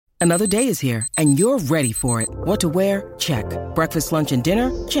Another day is here, and you're ready for it. What to wear? Check. Breakfast, lunch, and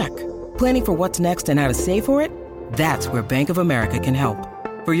dinner? Check. Planning for what's next and how to save for it? That's where Bank of America can help.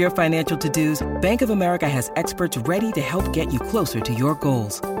 For your financial to-dos, Bank of America has experts ready to help get you closer to your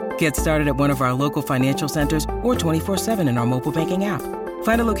goals. Get started at one of our local financial centers or 24/7 in our mobile banking app.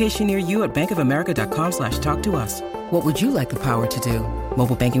 Find a location near you at bankofamerica.com/talktous. What would you like the power to do?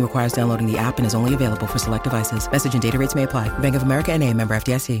 Mobile banking requires downloading the app and is only available for select devices. Message and data rates may apply. Bank of America N.A., member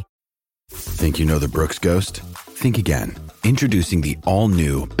FDIC. Think you know the Brooks Ghost? Think again. Introducing the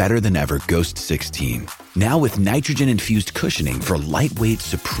all-new, better-than-ever Ghost 16. Now with nitrogen-infused cushioning for lightweight,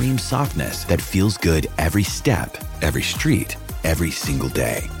 supreme softness that feels good every step, every street, every single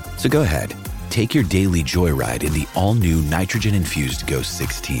day. So go ahead, take your daily joyride in the all-new nitrogen-infused Ghost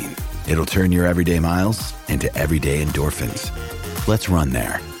 16. It'll turn your everyday miles into everyday endorphins. Let's run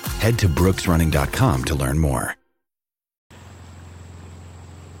there. Head to brooksrunning.com to learn more.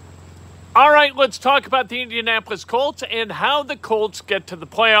 All right, let's talk about the Indianapolis Colts and how the Colts get to the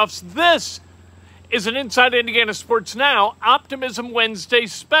playoffs. This is an Inside Indiana Sports Now Optimism Wednesday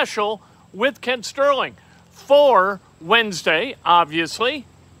special with Kent Sterling for Wednesday, obviously,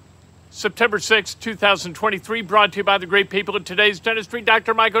 September 6, 2023, brought to you by the great people at Today's Dentistry.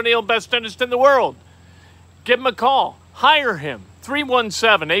 Dr. Mike O'Neill, best dentist in the world. Give him a call. Hire him.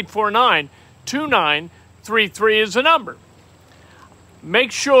 317-849-2933 is the number.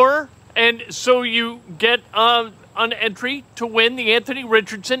 Make sure... And so you get an entry to win the Anthony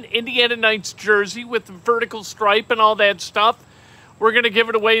Richardson Indiana Knights jersey with the vertical stripe and all that stuff. We're going to give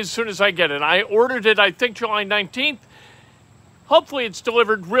it away as soon as I get it. I ordered it, I think, July 19th. Hopefully it's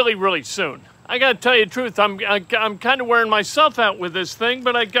delivered really, really soon. I got to tell you the truth. I'm kind of wearing myself out with this thing,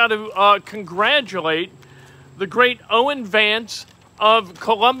 but I got to congratulate the great Owen Vance of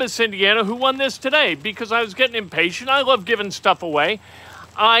Columbus, Indiana, who won this today because I was getting impatient. I love giving stuff away.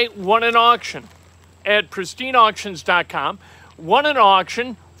 I won an auction at pristineauctions.com, won an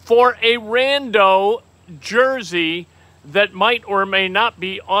auction for a rando jersey that might or may not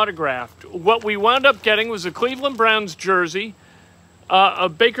be autographed. What we wound up getting was a Cleveland Browns jersey, a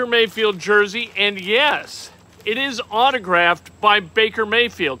Baker Mayfield jersey, and yes, it is autographed by Baker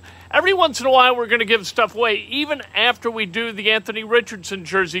Mayfield. Every once in a while, we're going to give stuff away. Even after we do the Anthony Richardson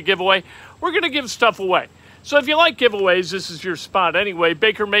jersey giveaway, we're going to give stuff away. So if you like giveaways, this is your spot anyway.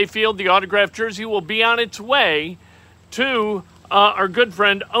 Baker Mayfield, the autographed jersey, will be on its way to our good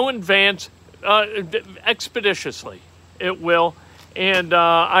friend Owen Vance expeditiously. It will. And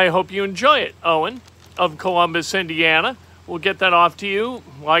I hope you enjoy it, Owen of Columbus, Indiana. We'll get that off to you,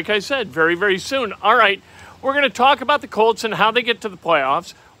 like I said, very, very soon. All right, we're going to talk about the Colts and how they get to the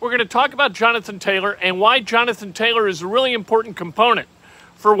playoffs. We're going to talk about Jonathan Taylor and why Jonathan Taylor is a really important component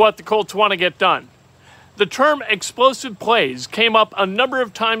for what the Colts want to get done. The term explosive plays came up a number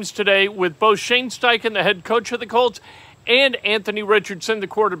of times today with both Shane Steichen, the head coach of the Colts, and Anthony Richardson, the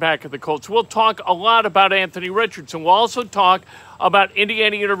quarterback of the Colts. We'll talk a lot about Anthony Richardson. We'll also talk about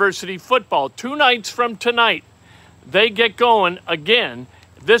Indiana University football. 2 nights from tonight, they get going again,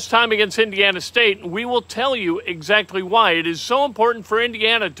 this time against Indiana State. And we will tell you exactly why. It is so important for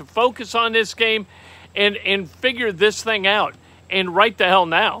Indiana to focus on this game and figure this thing out. And right the hell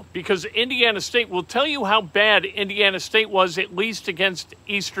now, because Indiana State will tell you how bad Indiana State was, at least against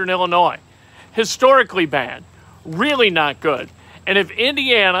Eastern Illinois. Historically bad. Really not good. And if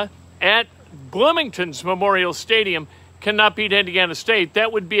Indiana at Bloomington's Memorial Stadium cannot beat Indiana State,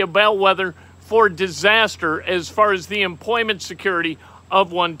 that would be a bellwether for disaster as far as the employment security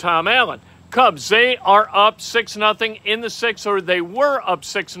of one Tom Allen. Cubs, they are up 6-0 in the 6th, or they were up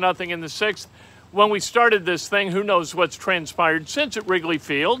 6-0 in the 6th. When we started this thing, who knows what's transpired since at Wrigley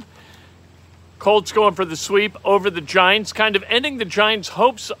Field. Colts going for the sweep over the Giants, kind of ending the Giants'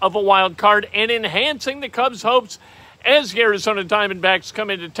 hopes of a wild card and enhancing the Cubs' hopes as the Arizona Diamondbacks come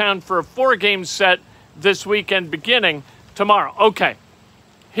into town for a 4-game set this weekend beginning tomorrow. Okay,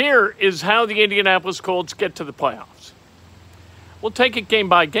 here is how the Indianapolis Colts get to the playoffs. We'll take it game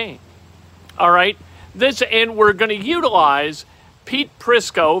by game. All right? And we're going to utilize Pete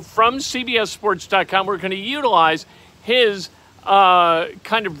Prisco from CBSSports.com. We're going to utilize his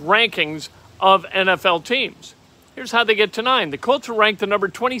kind of rankings of NFL teams. Here's how they get to 9. The Colts are ranked the number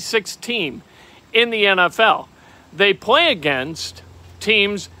 26 team in the NFL. They play against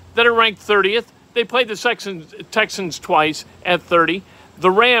teams that are ranked 30th. They play the Texans twice at 30,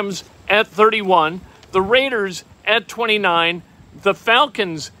 the Rams at 31, the Raiders at 29, the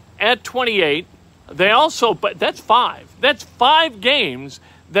Falcons at 28. But that's 5. That's 5 games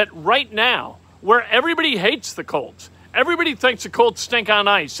that right now, where everybody hates the Colts, everybody thinks the Colts stink on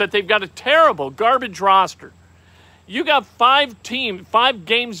ice, that they've got a terrible, garbage roster. You got 5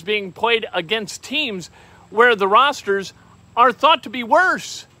 games being played against teams where the rosters are thought to be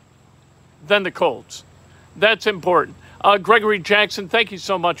worse than the Colts. That's important. Gregory Jackson, thank you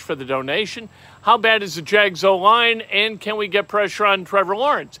so much for the donation. How bad is the Jags O-line, and can we get pressure on Trevor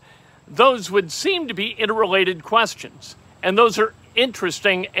Lawrence? Those would seem to be interrelated questions, and those are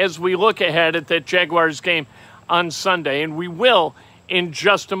interesting as we look ahead at that Jaguars game on Sunday, and we will in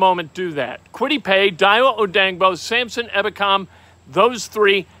just a moment do that. Kwity Paye, Dayo Odangbo, Samson Ebukam, those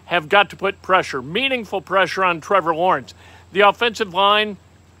 3 have got to put pressure, meaningful pressure on Trevor Lawrence. The offensive line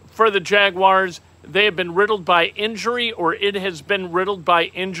for the Jaguars, they have been riddled by injury, or it has been riddled by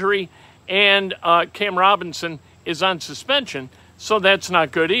injury, and Cam Robinson is on suspension, so that's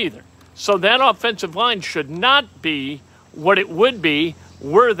not good either. So that offensive line should not be what it would be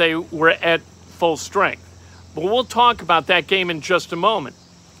were they were at full strength. But we'll talk about that game in just a moment.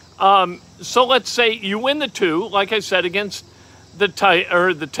 So let's say you win the 2, like I said, against the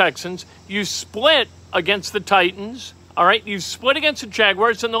Texans. You split against the Titans. All right, you split against the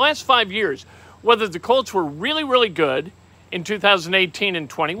Jaguars. In the last 5 years, whether the Colts were really, really good in 2018 and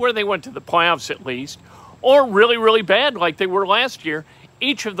 20, where they went to the playoffs at least, or really, really bad like they were last year,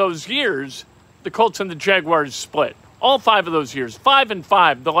 each of those years, the Colts and the Jaguars split. All 5 of those years,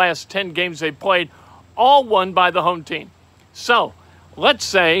 5-5, the last 10 games they played, all won by the home team. So let's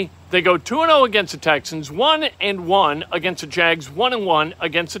say they go 2-0 against the Texans, 1-1 against the Jags, 1-1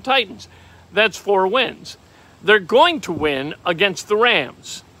 against the Titans. That's 4 wins. They're going to win against the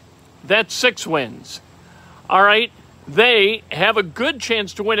Rams. That's 6 wins. All right, they have a good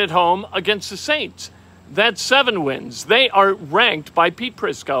chance to win at home against the Saints. That's 7 wins. They are ranked by Pete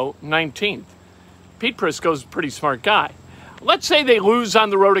Prisco 19th. Pete Prisco's a pretty smart guy. Let's say they lose on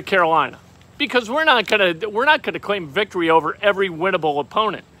the road to Carolina, because we're not gonna claim victory over every winnable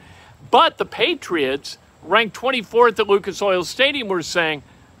opponent. But the Patriots, ranked 24th at Lucas Oil Stadium, were saying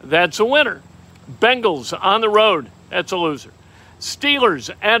that's a winner. Bengals on the road, that's a loser. Steelers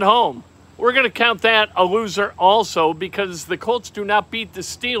at home, we're going to count that a loser also, because the Colts do not beat the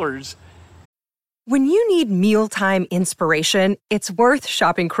Steelers. When you need mealtime inspiration, it's worth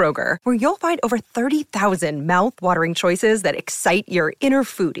shopping Kroger, where you'll find over 30,000 mouth-watering choices that excite your inner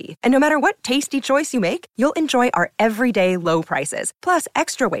foodie. And no matter what tasty choice you make, you'll enjoy our everyday low prices, plus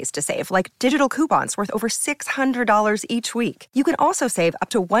extra ways to save, like digital coupons worth over $600 each week. You can also save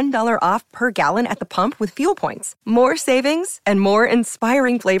up to $1 off per gallon at the pump with fuel points. More savings and more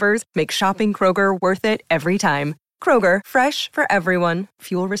inspiring flavors make shopping Kroger worth it every time. Kroger, fresh for everyone.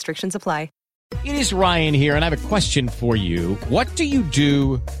 Fuel restrictions apply. It is Ryan here, and I have a question for you. What do you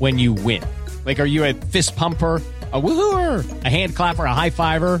do when you win? Like, are you a fist pumper, a woo-hooer, a hand clapper, a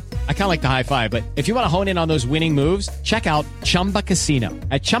high-fiver? I kind of like the high-five, but if you want to hone in on those winning moves, check out Chumba Casino.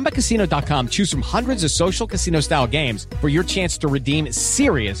 At ChumbaCasino.com, choose from hundreds of social casino-style games for your chance to redeem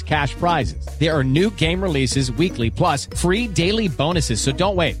serious cash prizes. There are new game releases weekly, plus free daily bonuses, so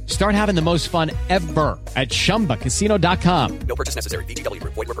don't wait. Start having the most fun ever at ChumbaCasino.com. No purchase necessary. VGW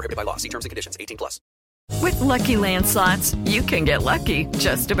Group. Void where prohibited by law. See terms and conditions. 18+. With Lucky Land Slots, you can get lucky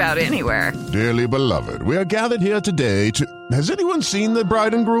just about anywhere. Dearly beloved, we are gathered here today to... Has anyone seen the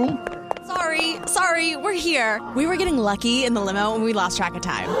bride and groom? Sorry, we're here. We were getting lucky in the limo and we lost track of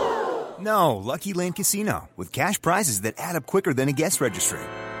time. No, Lucky Land Casino, with cash prizes that add up quicker than a guest registry.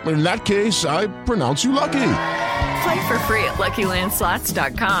 In that case, I pronounce you lucky. Play for free at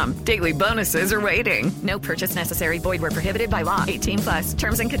LuckyLandSlots.com. Daily bonuses are waiting. No purchase necessary. Void where prohibited by law. 18+.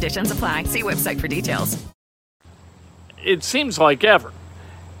 Terms and conditions apply. See website for details. It seems like ever.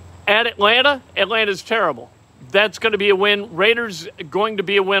 At Atlanta, Atlanta's terrible. That's going to be a win. Raiders going to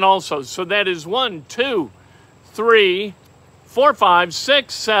be a win also. So that is 1, 2, 3, 4, 5,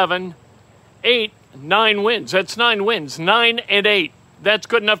 6, 7, 8, 9 wins. That's 9 wins. 9 and 8. That's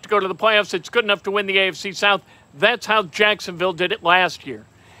good enough to go to the playoffs. It's good enough to win the AFC South. That's how Jacksonville did it last year.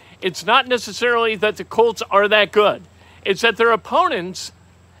 It's not necessarily that the Colts are that good. It's that their opponents,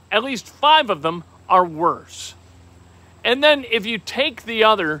 at least 5 of them, are worse. And then if you take the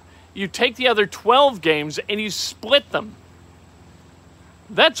other 12 games and you split them,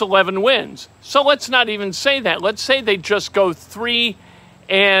 that's 11 wins. So let's not even say that. Let's say they just go 3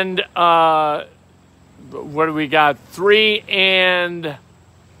 and what do we got? 3 and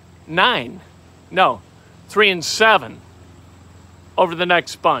 9. No, 3 and 7 over the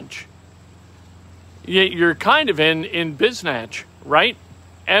next bunch. You're kind of in biznatch, right?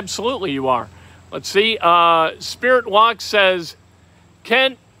 Absolutely you are. Let's see. Spirit Walk says,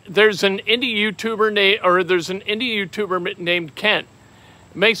 Kent, there's an indie YouTuber named Kent.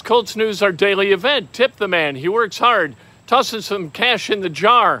 Makes Colts News our daily event. Tip the man. He works hard. Tosses some cash in the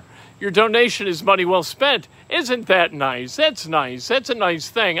jar. Your donation is money well spent. Isn't that nice? That's nice. That's a nice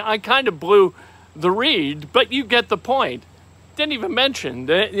thing. I kind of blew the read, but you get the point. Didn't even mention.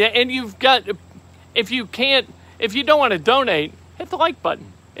 And you've got, if you don't want to donate, hit the like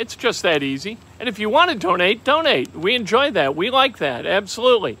button. It's just that easy. And if you want to donate. We enjoy that. We like that.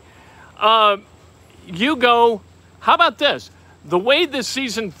 Absolutely. You go, how about this? The way this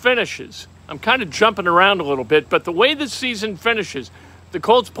season finishes, I'm kind of jumping around a little bit, but the way this season finishes, the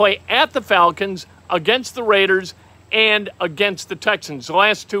Colts play at the Falcons, against the Raiders, and against the Texans. The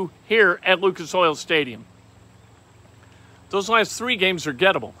last two here at Lucas Oil Stadium. Those last three games are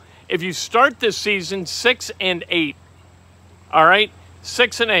gettable. If you start this season 6-8, all right,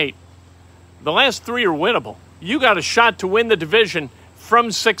 6-8, the last three are winnable. You got a shot to win the division from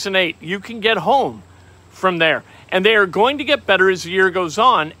 6-8. You can get home from there. And they are going to get better as the year goes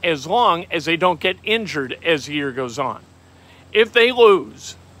on, as long as they don't get injured as the year goes on. If they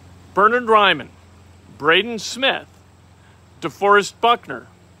lose Bernard Ryman, Braden Smith, DeForest Buckner,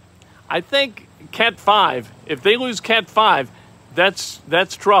 I think Cat 5, if they lose Cat 5,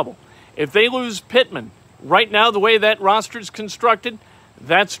 that's trouble. If they lose Pittman, right now the way that roster is constructed,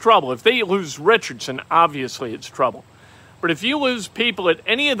 that's trouble. If they lose Richardson, obviously it's trouble. But if you lose people at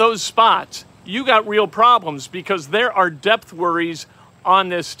any of those spots, you got real problems because there are depth worries on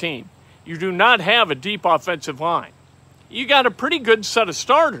this team. You do not have a deep offensive line. You got a pretty good set of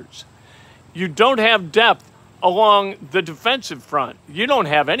starters. You don't have depth along the defensive front. You don't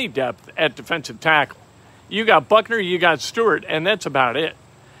have any depth at defensive tackle. You got Buckner, you got Stewart, and that's about it.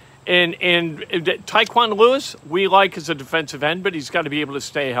 And Tyquan Lewis, we like as a defensive end, but he's got to be able to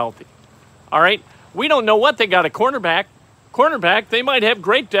stay healthy. All right? We don't know what they got at cornerback. Cornerback, they might have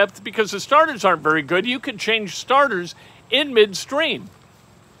great depth because the starters aren't very good. You could change starters in midstream.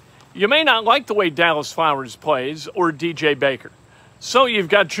 You may not like the way Dallas Flowers plays or DJ Baker. So you've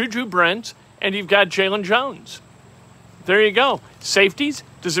got Juju Brent and you've got Jalen Jones. There you go. Safeties,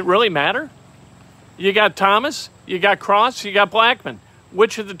 does it really matter? You got Thomas, you got Cross, you got Blackman.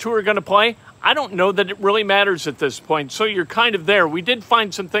 Which of the two are going to play? I don't know that it really matters at this point. So you're kind of there. We did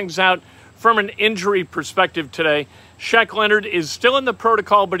find some things out from an injury perspective today. Shaq Leonard is still in the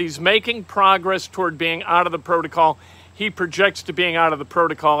protocol, but he's making progress toward being out of the protocol. He projects to being out of the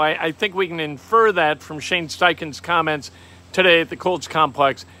protocol. I think we can infer that from Shane Steichen's comments today at the Colts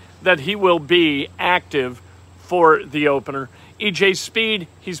complex that he will be active for the opener. E.J. Speed,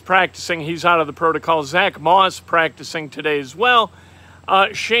 he's practicing. He's out of the protocol. Zach Moss practicing today as well.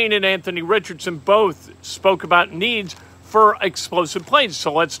 Shane and Anthony Richardson both spoke about needs for explosive plays.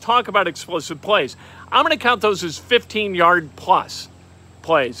 So let's talk about explosive plays. I'm going to count those as 15-yard plus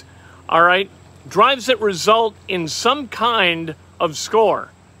plays. All right? Drives that result in some kind of score,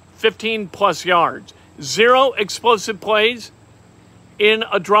 15-plus yards. 0 explosive plays in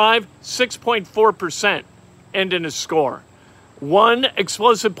a drive, 6.4% end in a score. 1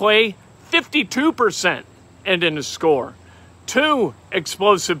 explosive play, 52% end in a score. 2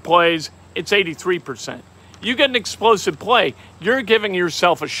 explosive plays, it's 83%. You get an explosive play, you're giving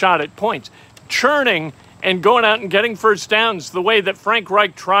yourself a shot at points. Churning and going out and getting first downs the way that Frank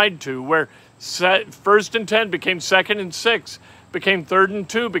Reich tried to, where first and 10 became second and 6, became third and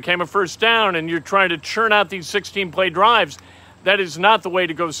 2, became a first down, and you're trying to churn out these 16-play drives. That is not the way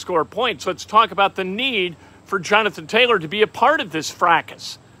to go score points. Let's talk about the need for Jonathan Taylor to be a part of this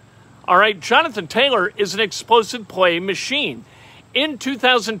fracas. All right, Jonathan Taylor is an explosive play machine. In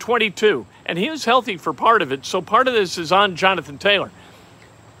 2022, and he was healthy for part of it, so part of this is on Jonathan Taylor.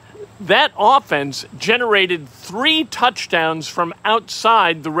 That offense generated 3 touchdowns from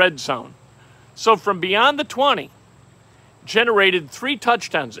outside the red zone. So from beyond the 20, generated 3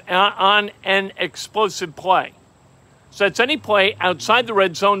 touchdowns on an explosive play. So that's any play outside the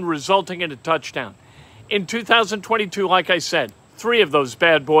red zone resulting in a touchdown. In 2022, like I said, 3 of those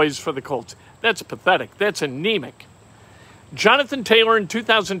bad boys for the Colts. That's pathetic. That's anemic. Jonathan Taylor in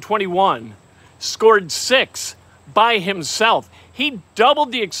 2021 scored 6 by himself. He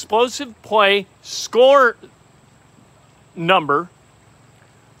doubled the explosive play score number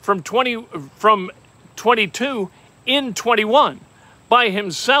from 22 in 21 by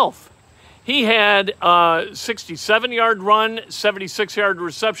himself. He had a 67-yard run, 76-yard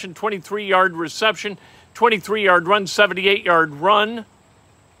reception, 23-yard reception, 23-yard run, 78-yard run.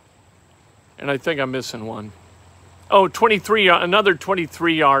 And I think I'm missing one. Oh, 23, another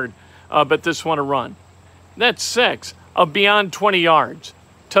 23-yard, but this one a run. That's 6 of beyond 20 yards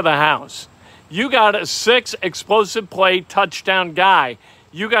to the house. You got a 6 explosive play touchdown guy.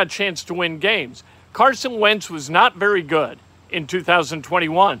 You got a chance to win games. Carson Wentz was not very good in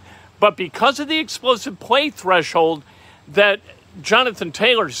 2021, but because of the explosive play threshold that Jonathan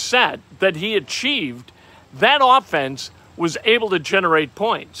Taylor set, that he achieved, that offense was able to generate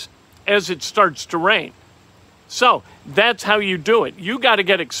points as it starts to rain. So that's how you do it. You got to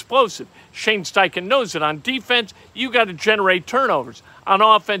get explosive. Shane Steichen knows it. On defense, you got to generate turnovers. On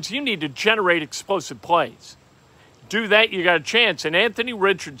offense, you need to generate explosive plays. Do that, you got a chance. And Anthony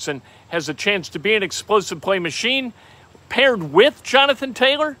Richardson has a chance to be an explosive play machine. Paired with Jonathan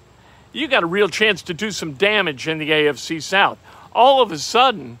Taylor, you got a real chance to do some damage in the AFC South. All of a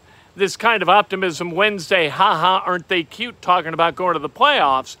sudden, this kind of Optimism Wednesday, ha-ha, aren't they cute, talking about going to the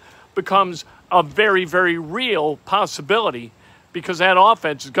playoffs, becomes a very, very real possibility because that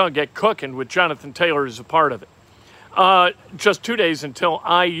offense is going to get cooking with Jonathan Taylor as a part of it. Just 2 days until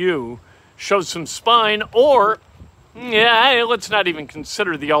IU shows some spine, or, let's not even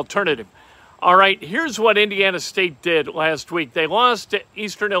consider the alternative. All right, here's what Indiana State did last week. They lost to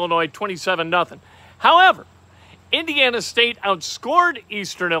Eastern Illinois 27-0. However, Indiana State outscored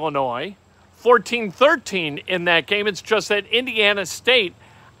Eastern Illinois 14-13 in that game. It's just that Indiana State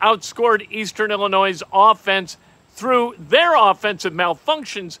outscored Eastern Illinois' offense through their offensive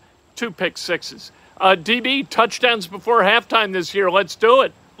malfunctions, 2 pick sixes. DB, touchdowns before halftime this year. Let's do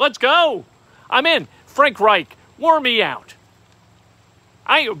it. Let's go. I'm in. Frank Reich, wore me out.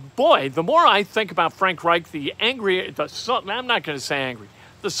 The more I think about Frank Reich, the angrier, I'm not going to say angry,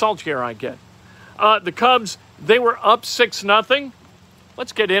 the saltier I get. The Cubs, they were up 6-0.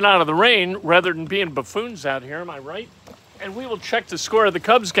 Let's get in out of the rain rather than being buffoons out here, am I right? And we will check the score of the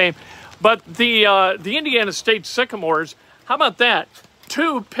Cubs game. But the Indiana State Sycamores, how about that?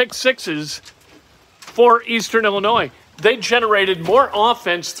 2 pick sixes for Eastern Illinois. They generated more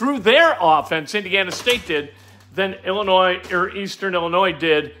offense through their offense, Indiana State did, than Eastern Illinois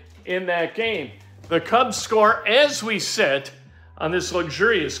did in that game. The Cubs score as we sit on this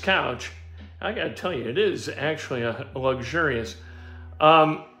luxurious couch. I got to tell you, it is actually a luxurious.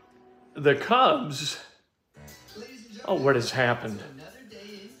 The Cubs... Oh, what has happened?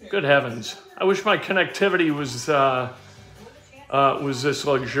 Good heavens. I wish my connectivity was this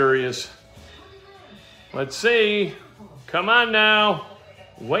luxurious. Let's see. Come on now.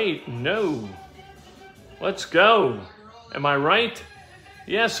 Wait, no. Let's go. Am I right?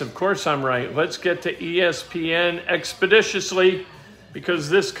 Yes, of course I'm right. Let's get to ESPN expeditiously because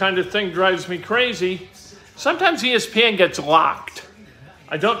this kind of thing drives me crazy. Sometimes ESPN gets locked.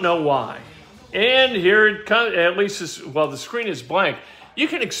 I don't know why. And here it comes, at least the screen is blank. You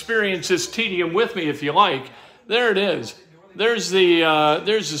can experience this tedium with me if you like. There it is. There's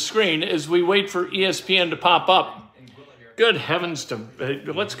the screen as we wait for ESPN to pop up. Good heavens,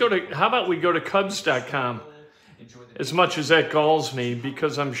 let's go to, how about we go to Cubs.com? As much as that galls me,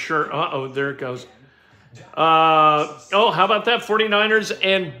 because I'm sure, there it goes. How about that? 49ers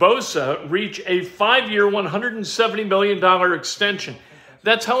and Bosa reach a 5-year, $170 million extension.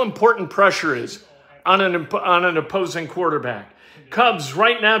 That's how important pressure is on an opposing quarterback. Cubs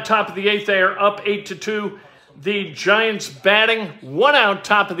right now, top of the 8th. They are up 8-2. The Giants batting 1 out,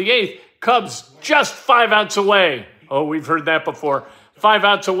 top of the 8th. Cubs just 5 outs away. Oh, we've heard that before. 5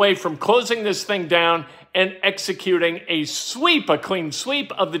 outs away from closing this thing down and executing a clean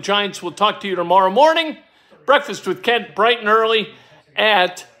sweep of the Giants. We'll talk to you tomorrow morning. Breakfast with Kent, bright and early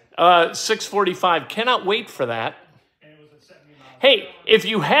at 6:45. Cannot wait for that. Hey, if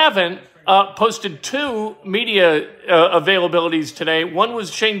you haven't, posted 2 media availabilities today. One was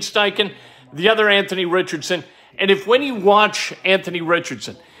Shane Steichen, the other Anthony Richardson. And when you watch Anthony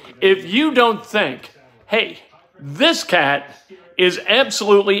Richardson, if you don't think, hey, this cat is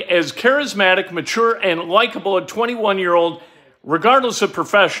absolutely as charismatic, mature, and likable a 21-year-old, regardless of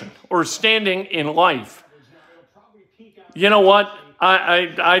profession or standing in life, you know what?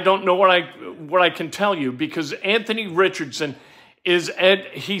 I don't know what I can tell you, because Anthony Richardson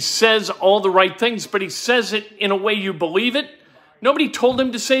he says all the right things, but he says it in a way you believe it. Nobody told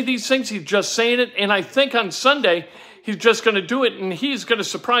him to say these things. He's just saying it. And I think on Sunday, he's just going to do it, and he's going to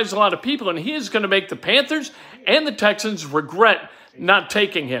surprise a lot of people, and he is going to make the Panthers and the Texans regret not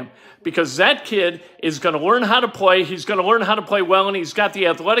taking him, because that kid is going to learn how to play. He's going to learn how to play well, and he's got the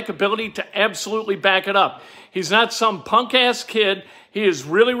athletic ability to absolutely back it up. He's not some punk-ass kid. He is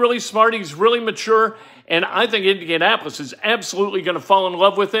really, really smart. He's really mature. And I think Indianapolis is absolutely going to fall in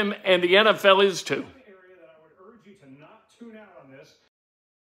love with him, and the NFL is too.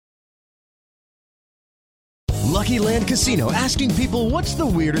 Lucky Land Casino, asking people, what's the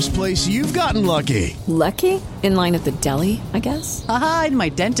weirdest place you've gotten lucky? Lucky? In line at the deli, I guess? Aha, in my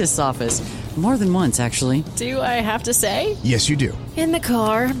dentist's office. More than once, actually. Do I have to say? Yes, you do. In the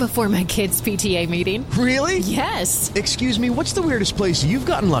car before my kids' PTA meeting. Really? Yes. Excuse me, what's the weirdest place you've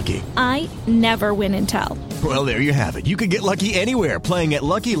gotten lucky? I never win and tell. Well, there you have it. You can get lucky anywhere, playing at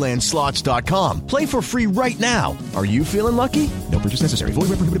LuckyLandSlots.com. Play for free right now. Are you feeling lucky? No purchase necessary. Void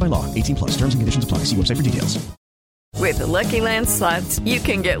where prohibited by law. 18+. Terms and conditions apply. See website for details. With the Lucky Land Slots, you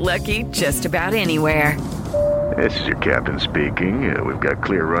can get lucky just about anywhere. This is your captain speaking. We've got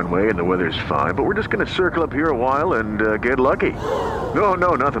clear runway and the weather's fine, but we're just going to circle up here a while and get lucky.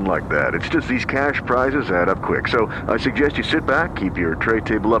 No, nothing like that. It's just these cash prizes add up quick. So I suggest you sit back, keep your tray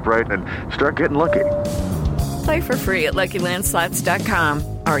table upright, and start getting lucky. Play for free at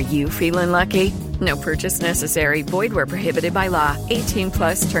LuckyLandSlots.com. Are you feeling lucky? No purchase necessary. Void where prohibited by law.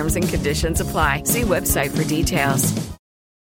 18+ terms and conditions apply. See website for details.